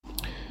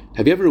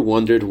Have you ever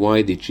wondered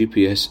why the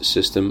GPS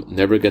system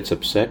never gets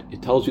upset?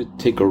 It tells you to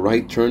take a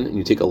right turn and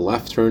you take a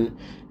left turn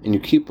and you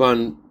keep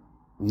on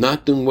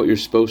not doing what you're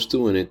supposed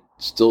to and it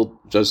still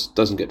just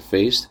doesn't get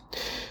phased.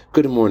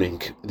 Good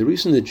morning. The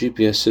reason the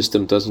GPS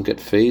system doesn't get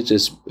phased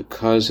is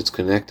because it's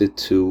connected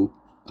to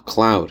a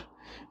cloud.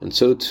 And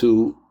so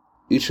too,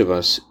 each of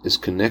us is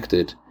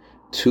connected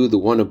to the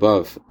one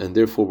above, and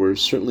therefore we're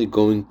certainly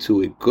going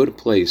to a good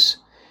place,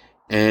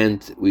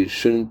 and we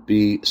shouldn't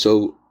be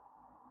so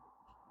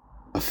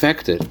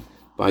affected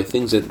by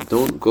things that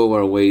don't go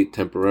our way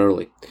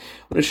temporarily. I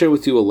want to share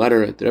with you a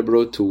letter that Rebbe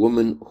wrote to a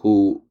woman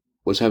who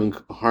was having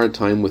a hard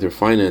time with her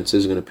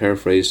finances. I'm going to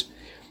paraphrase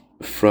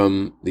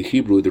from the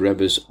Hebrew, the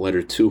Rebbe's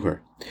letter to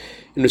her.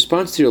 In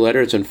response to your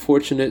letter, it's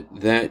unfortunate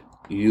that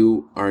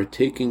you are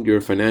taking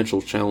your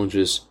financial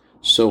challenges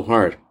so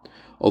hard.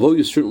 Although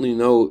you certainly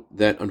know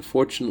that,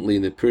 unfortunately,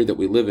 in the period that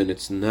we live in,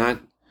 it's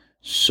not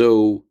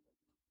so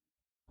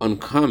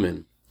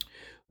uncommon.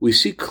 We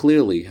see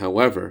clearly,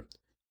 however,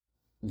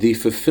 the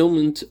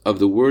fulfillment of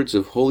the words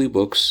of holy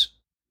books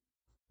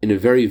in a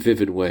very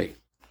vivid way.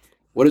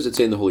 What does it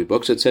say in the holy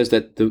books? It says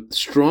that the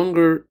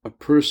stronger a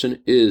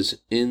person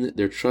is in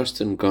their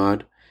trust in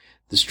God,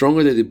 the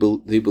stronger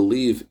that they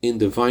believe in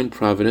divine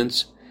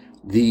providence,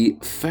 the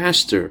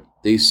faster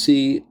they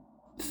see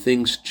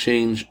things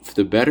change for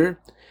the better,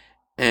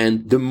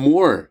 and the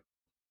more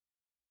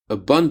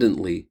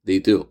abundantly they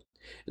do.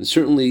 And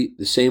certainly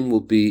the same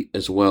will be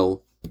as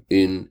well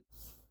in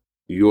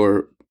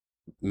your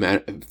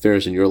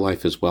affairs in your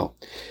life as well.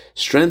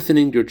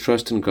 Strengthening your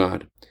trust in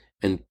God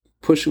and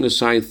pushing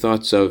aside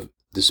thoughts of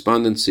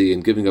despondency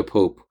and giving up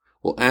hope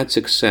will add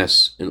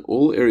success in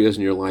all areas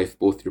in your life,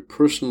 both your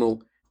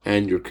personal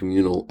and your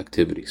communal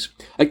activities.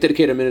 I'd like to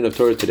dedicate a minute of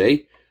Torah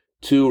today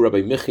to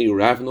Rabbi Michi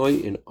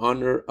Ravnoi in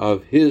honor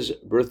of his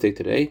birthday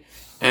today,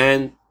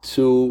 and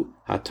to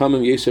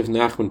Hatamim Yosef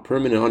Nachman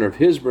Perman in honor of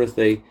his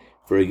birthday,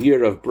 for a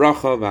year of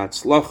bracha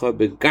v'atzlacha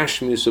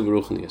begashmius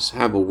u'ruchnius.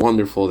 Have a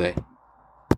wonderful day.